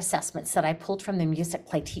concert assessments that I pulled from the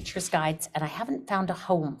Musicplay teacher's guides, and I haven't found a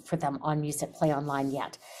home for them on Musicplay Online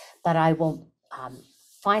yet, but I will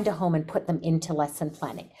find a home and put them into lesson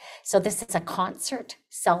planning. So this is a concert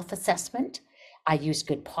self-assessment. I use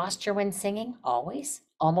good posture when singing, always,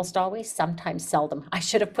 almost always, sometimes seldom. I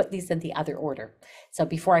should have put these in the other order. So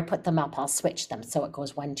before I put them up, I'll switch them. So it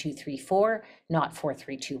goes 1, 2, 3, 4, not 4,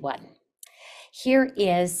 3, 2, 1. Here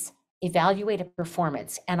is evaluated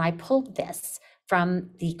performance. And I pulled this from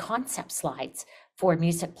the concept slides for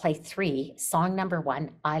Musicplay 3, song number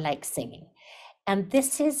 1, I Like Singing. And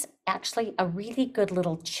this is actually a really good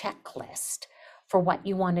little checklist for what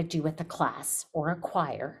you want to do with a class or a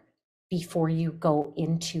choir before you go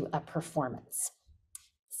into a performance.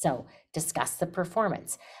 So discuss the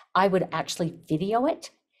performance. I would actually video it,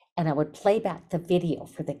 and I would play back the video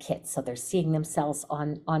for the kids. So they're seeing themselves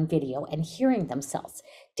on video and hearing themselves.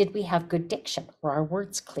 Did we have good diction? Were our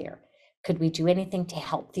words clear? Could we do anything to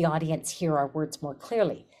help the audience hear our words more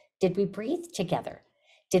clearly? Did we breathe together?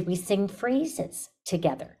 Did we sing phrases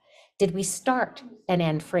together? Did we start and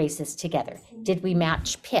end phrases together? Did we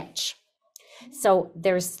match pitch? So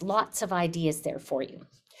there's lots of ideas there for you.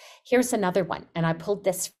 Here's another one, and I pulled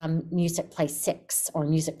this from Musicplay 6 or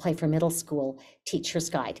Musicplay for Middle School Teacher's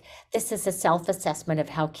Guide. This is a self-assessment of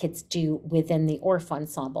how kids do within the Orff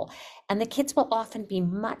ensemble. And the kids will often be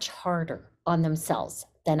much harder on themselves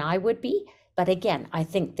than I would be. But again, I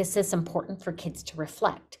think this is important for kids to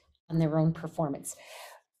reflect on their own performance.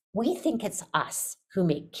 We think it's us who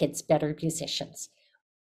make kids better musicians,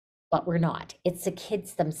 but we're not. It's the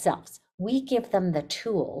kids themselves. We give them the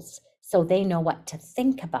tools so they know what to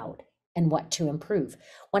think about and what to improve.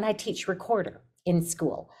 When I teach recorder in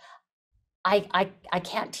school, I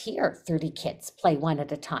can't hear 30 kids play one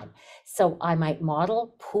at a time. So I might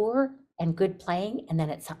model poor and good playing, and then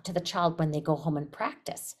it's up to the child when they go home and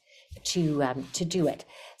practice to do it.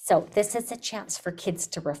 So this is a chance for kids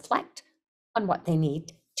to reflect on what they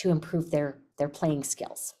need to improve their playing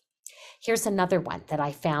skills. Here's another one that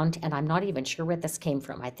I found, and I'm not even sure where this came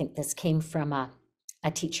from. I think this came from a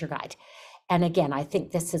teacher guide. And again, I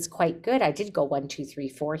think this is quite good. I did go 1, 2, 3,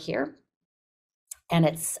 4 here. And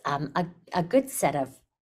it's a good set of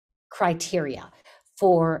criteria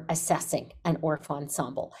for assessing an ORF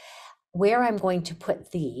ensemble. Where I'm going to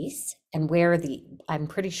put these and where I'm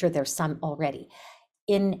pretty sure there's some already.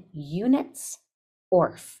 In units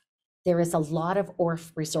ORF, there is a lot of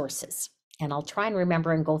ORF resources. And I'll try and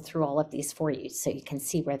remember and go through all of these for you so you can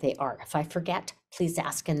see where they are. If I forget, please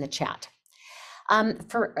ask in the chat.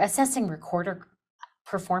 For assessing recorder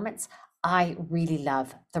performance, I really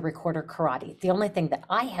love the recorder karate. The only thing that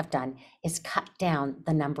I have done is cut down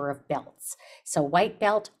the number of belts. So white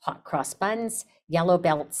belt, hot cross buns, yellow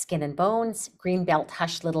belt, skin and bones, green belt,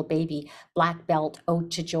 hush little baby, black belt,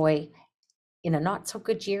 ode to joy. In a not so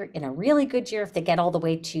good year, in a really good year, if they get all the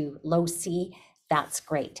way to low C, that's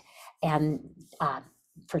great. And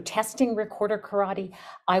for testing recorder karate,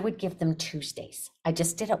 I would give them Tuesdays. I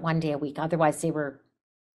just did it one day a week. Otherwise, they were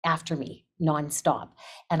after me nonstop.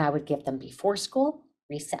 And I would give them before school,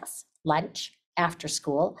 recess, lunch, after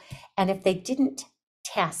school. And if they didn't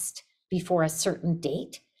test before a certain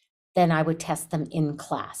date, then I would test them in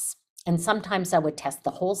class. And sometimes I would test the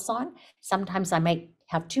whole song. Sometimes I might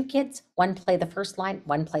have 2 kids, one play the first line,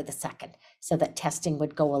 one play the second, so that testing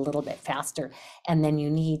would go a little bit faster. And then you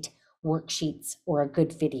need worksheets or a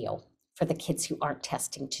good video for the kids who aren't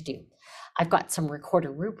testing to do. I've got some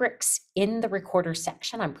recorder rubrics in the recorder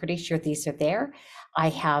section. I'm pretty sure these are there. I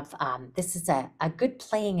have, this is a good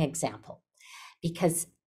playing example because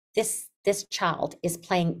this child is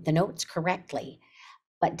playing the notes correctly,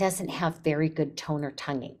 but doesn't have very good tone or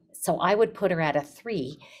tonguing. So I would put her at a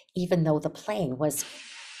 3, even though the reading was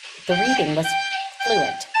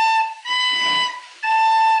fluent.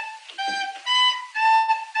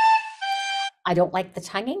 I don't like the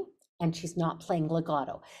tonguing, and she's not playing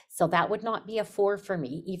legato. So that would not be a 4 for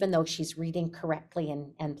me, even though she's reading correctly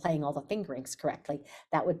and playing all the fingerings correctly.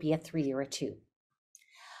 That would be a 3 or a 2.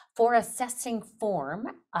 For assessing form,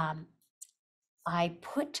 I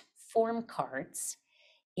put form cards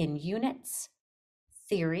in units,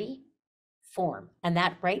 theory, form. And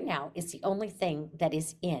that right now is the only thing that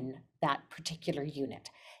is in that particular unit.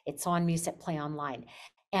 It's on Musicplay Online.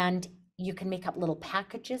 And you can make up little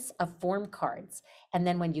packages of form cards. And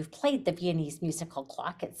then when you've played the Viennese musical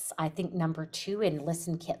clock, it's I think number 2 in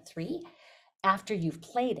Listen Kit 3. After you've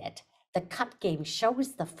played it, the cup game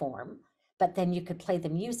shows the form, but then you could play the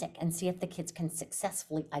music and see if the kids can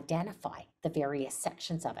successfully identify the various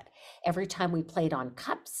sections of it. Every time we played on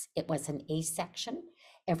cups, it was an A section.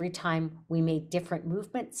 Every time we made different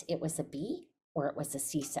movements, it was a B or it was a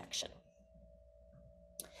C section.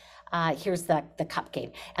 Here's the cup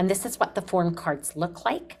game. And this is what the form cards look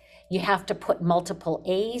like. You have to put multiple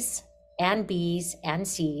A's and B's and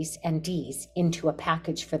C's and D's into a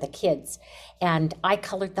package for the kids. And I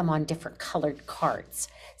colored them on different colored cards.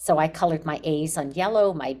 So I colored my A's on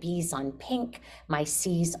yellow, my B's on pink, my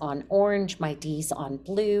C's on orange, my D's on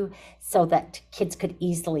blue, so that kids could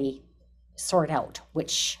easily sort out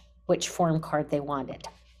which form card they wanted.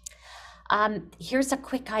 Here's a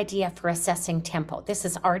quick idea for assessing tempo. This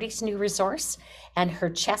is Artie's new resource, and her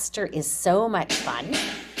Chester is so much fun.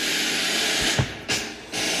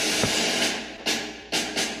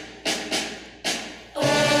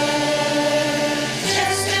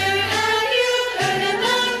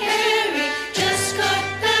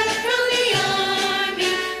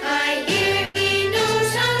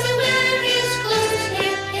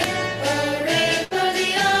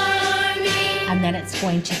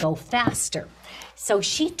 Going to go faster. So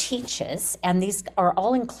she teaches, and these are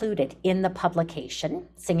all included in the publication,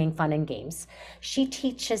 Singing Fun and Games. She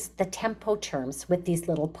teaches the tempo terms with these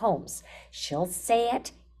little poems. She'll say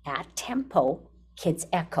it at tempo, kids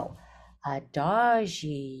echo.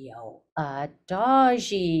 Adagio,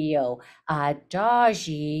 adagio,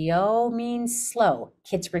 adagio means slow.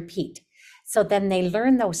 Kids repeat. So then they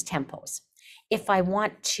learn those tempos. If I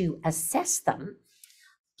want to assess them,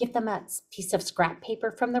 give them a piece of scrap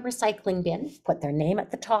paper from the recycling bin, put their name at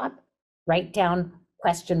the top, write down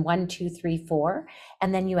question 1, 2, 3, 4,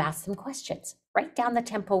 and then you ask them questions. Write down the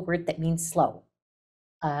tempo word that means slow.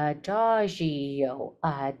 adagio,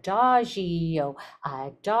 adagio,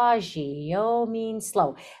 adagio means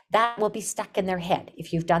slow. That will be stuck in their head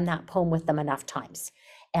if you've done that poem with them enough times.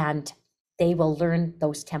 And they will learn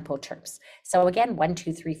those tempo terms. So again, 1,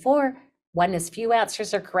 2, 3, 4. 1 is few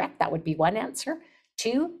answers are correct. That would be one answer.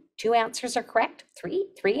 2, 2 answers are correct. 3,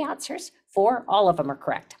 3 answers. 4, all of them are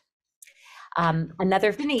correct.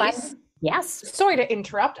 Another Denise, yes. sorry to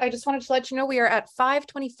interrupt. I just wanted to let you know we are at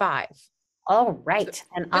 5:25. Oh, right.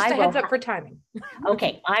 And Just I a will heads up for timing.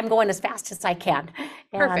 okay, I'm going as fast as I can.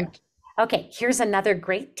 And, Perfect. okay, here's another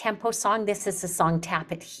great tempo song. This is the song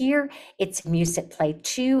Tap It Here. It's Musicplay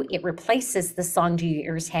 2. It replaces the song Do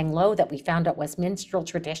Your Ears Hang Low that we found out was minstrel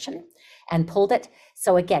tradition and pulled it.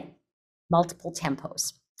 So again, multiple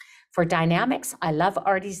tempos. For dynamics, I love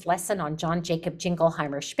Artie's lesson on John Jacob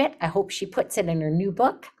Jingleheimer Schmidt. I hope she puts it in her new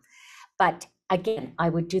book. But again, I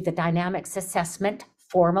would do the dynamics assessment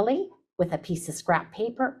formally with a piece of scrap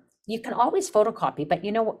paper. You can always photocopy, but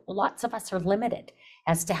you know, lots of us are limited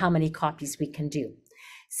as to how many copies we can do.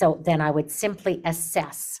 So then I would simply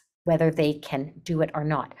assess whether they can do it or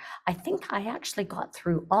not. I think I actually got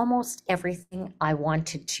through almost everything I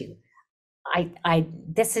wanted to.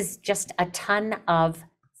 This is just a ton of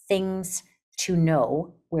things to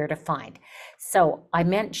know where to find. So I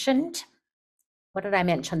mentioned, what did I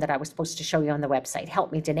mention that I was supposed to show you on the website?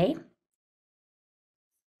 Help me, Danae.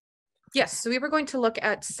 Yes, so we were going to look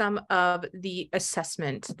at some of the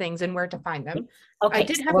assessment things and where to find them. Okay, I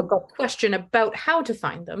did so have we'll a go. question about how to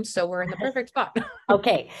find them, so we're in the perfect spot.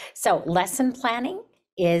 Okay, so lesson planning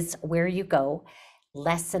is where you go.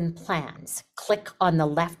 Lesson plans. Click on the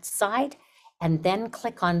left side and then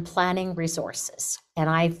click on planning resources. And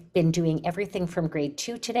I've been doing everything from grade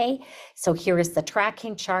 2 today. So here is the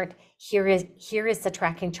tracking chart. Here is the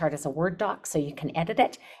tracking chart as a Word doc so you can edit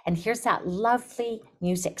it. And here's that lovely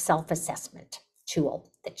music self-assessment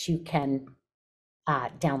tool that you can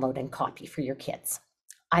download and copy for your kids.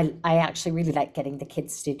 I actually really like getting the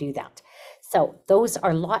kids to do that. So those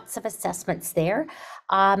are lots of assessments there.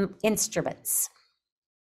 Instruments.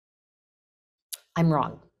 I'm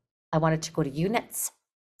wrong. I wanted to go to units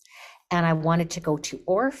and I wanted to go to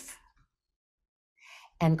ORF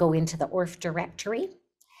and go into the ORF directory.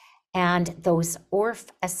 And those ORF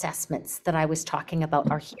assessments that I was talking about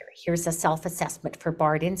are here. Here's a self-assessment for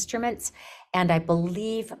barred instruments. And I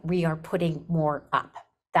believe we are putting more up.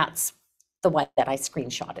 That's the one that I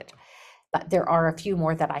screenshotted. But there are a few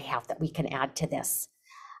more that I have that we can add to this.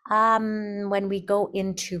 When we go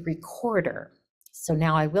into recorder, so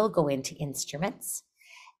now I will go into instruments.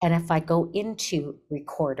 And if I go into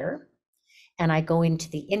recorder and I go into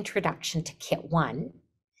the introduction to kit 1,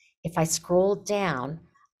 if I scroll down,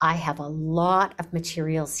 I have a lot of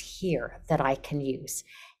materials here that I can use.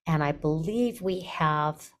 And I believe we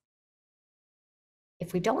have,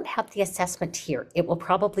 if we don't have the assessment here, it will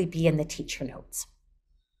probably be in the teacher notes.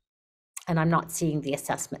 And I'm not seeing the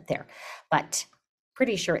assessment there, but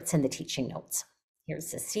pretty sure it's in the teaching notes. Here's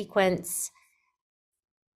the sequence.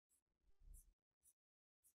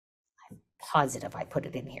 I'm positive I put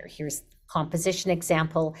it in here. Here's composition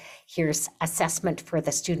example. Here's assessment for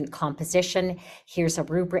the student composition. Here's a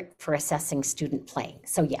rubric for assessing student playing.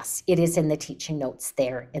 So yes, it is in the teaching notes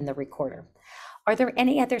there in the recorder. Are there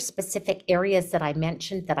any other specific areas that I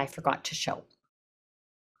mentioned that I forgot to show?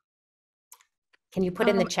 Can you put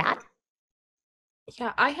in the chat?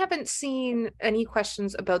 Yeah, I haven't seen any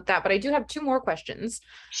questions about that, but I do have 2 more questions.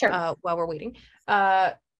 Sure. While we're waiting.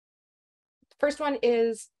 First one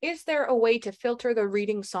is there a way to filter the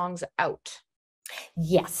reading songs out?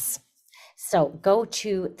 Yes. So go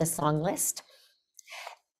to the song list.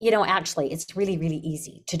 You know, actually, it's really, really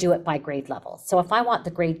easy to do it by grade level. So if I want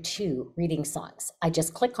the grade 2 reading songs, I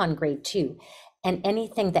just click on grade 2 and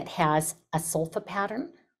anything that has a solfa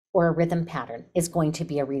pattern or a rhythm pattern is going to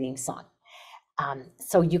be a reading song.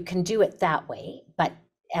 So you can do it that way, but,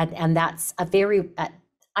 and that's a very,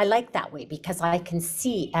 I like that way because I can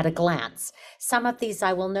see at a glance. Some of these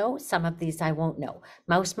I will know, some of these I won't know.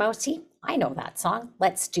 Mouse Mousey, I know that song.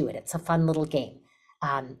 Let's do it. It's a fun little game.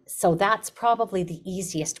 So that's probably the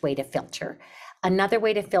easiest way to filter. Another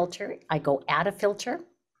way to filter, I go add a filter.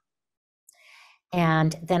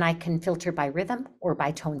 And then I can filter by rhythm or by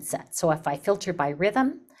tone set. So if I filter by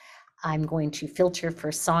rhythm, I'm going to filter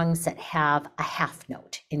for songs that have a half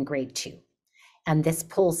note in grade 2. And this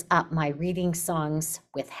pulls up my reading songs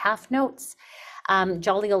with half notes.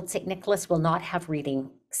 Jolly Old St. Nicholas will not have reading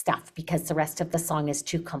stuff because the rest of the song is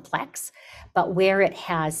too complex. But where it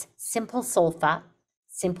has simple solfa,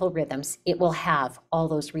 simple rhythms, it will have all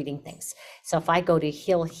those reading things. So if I go to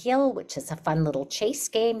Hill Hill, which is a fun little chase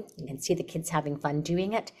game, you can see the kids having fun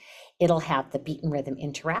doing it. It'll have the Beat and Rhythm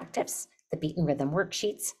interactives, the Beat and Rhythm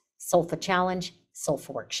worksheets, Solfa challenge,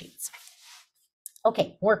 Solfa worksheets.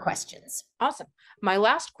 Okay, more questions. Awesome. My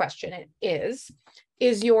last question is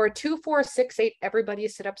your 2468 everybody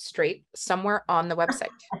sit up straight somewhere on the website?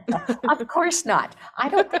 Of course not. I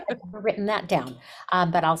don't think I've ever written that down,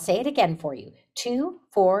 but I'll say it again for you. 2,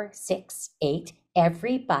 4, 6, 8,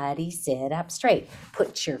 everybody sit up straight.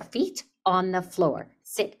 Put your feet on the floor.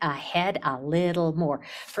 Sit ahead a little more.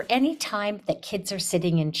 For any time that kids are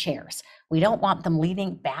sitting in chairs, we don't want them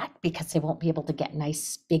leaning back because they won't be able to get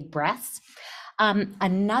nice big breaths.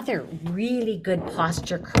 Another really good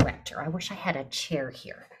posture corrector. I wish I had a chair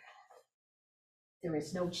here. There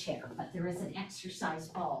is no chair, but there is an exercise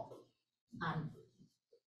ball.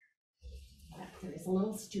 There is a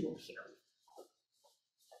little stool here.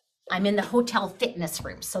 I'm in the hotel fitness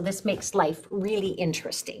room, so this makes life really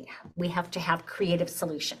interesting. We have to have creative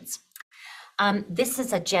solutions. This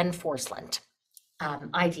is a Jen Forsland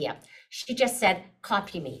idea. She just said,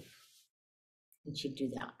 copy me. And she'd do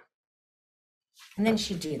that. And then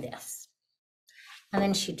she'd do this. And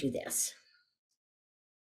then she'd do this.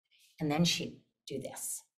 And then she'd do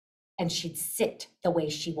this. And she'd sit the way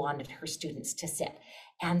she wanted her students to sit.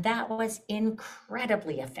 And that was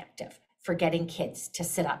incredibly effective for getting kids to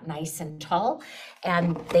sit up nice and tall.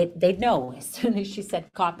 And they'd know as soon as she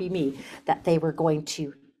said, copy me, that they were going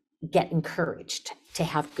to get encouraged to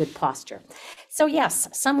have good posture. So yes,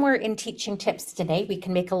 somewhere in teaching tips today, we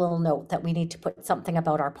can make a little note that we need to put something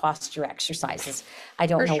about our posture exercises. I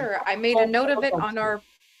don't know. For sure. I made a note of it on our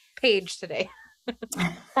page today.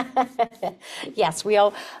 Yes,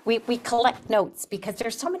 we collect notes because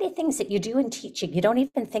there's so many things that you do in teaching you don't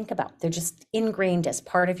even think about. They're just ingrained as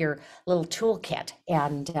part of your little toolkit.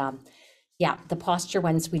 And yeah, the posture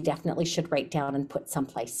ones we definitely should write down and put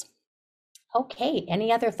someplace. Okay,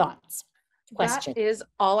 any other thoughts? Questions? That is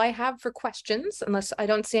all I have for questions, unless I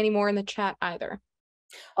don't see any more in the chat either.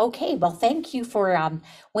 Okay, well, thank you for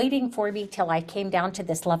waiting for me till I came down to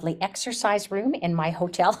this lovely exercise room in my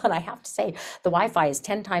hotel. And I have to say, the Wi-Fi is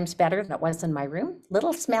 10 times better than it was in my room.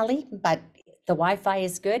 Little smelly, but the Wi-Fi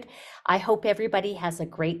is good. I hope everybody has a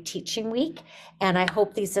great teaching week. And I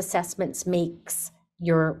hope these assessments makes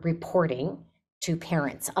your reporting to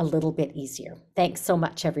parents a little bit easier. Thanks so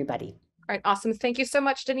much, everybody. All right, awesome. Thank you so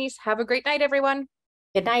much, Denise. Have a great night, everyone.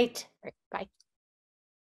 Good night. All right, bye.